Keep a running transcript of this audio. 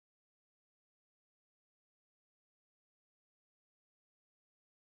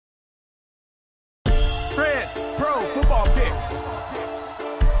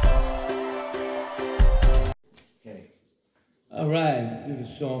All right, do the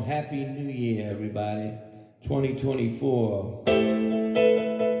song Happy New Year, everybody. 2024.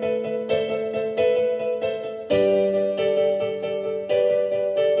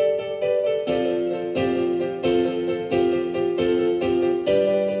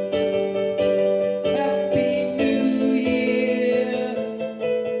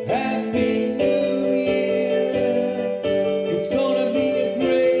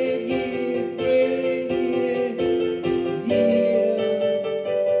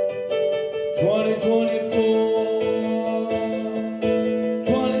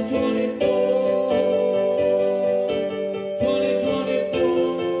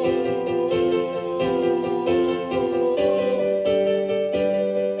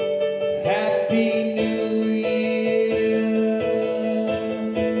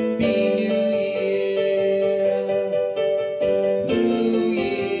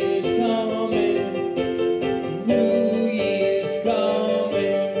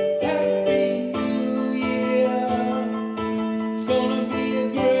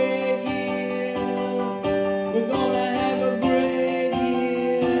 We're gonna have a great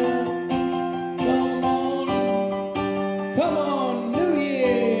year. Come on, New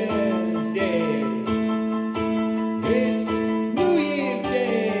Year's Day. It's New Year's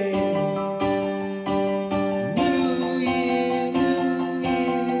Day. New Year, New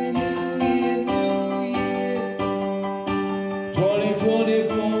Year, New Year, New Year.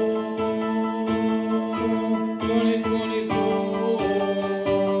 2024. 2024.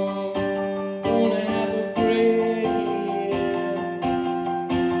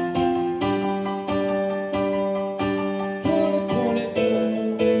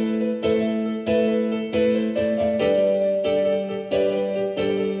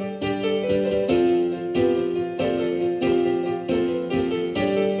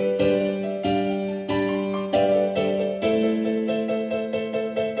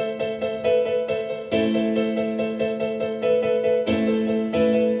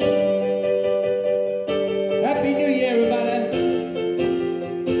 Happy New Year, everybody.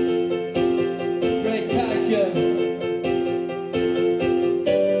 Great Coscia.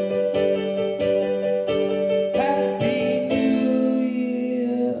 Happy New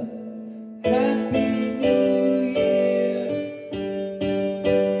Year. Happy New Year.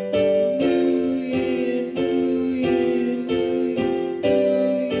 New Year, New Year,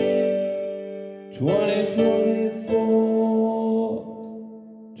 New Year. 2024.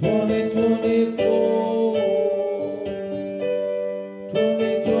 2024.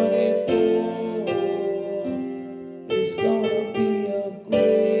 2024 is gonna be a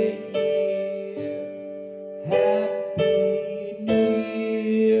great year. Happy New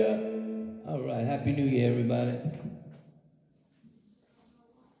Year. All right, Happy New Year, everybody.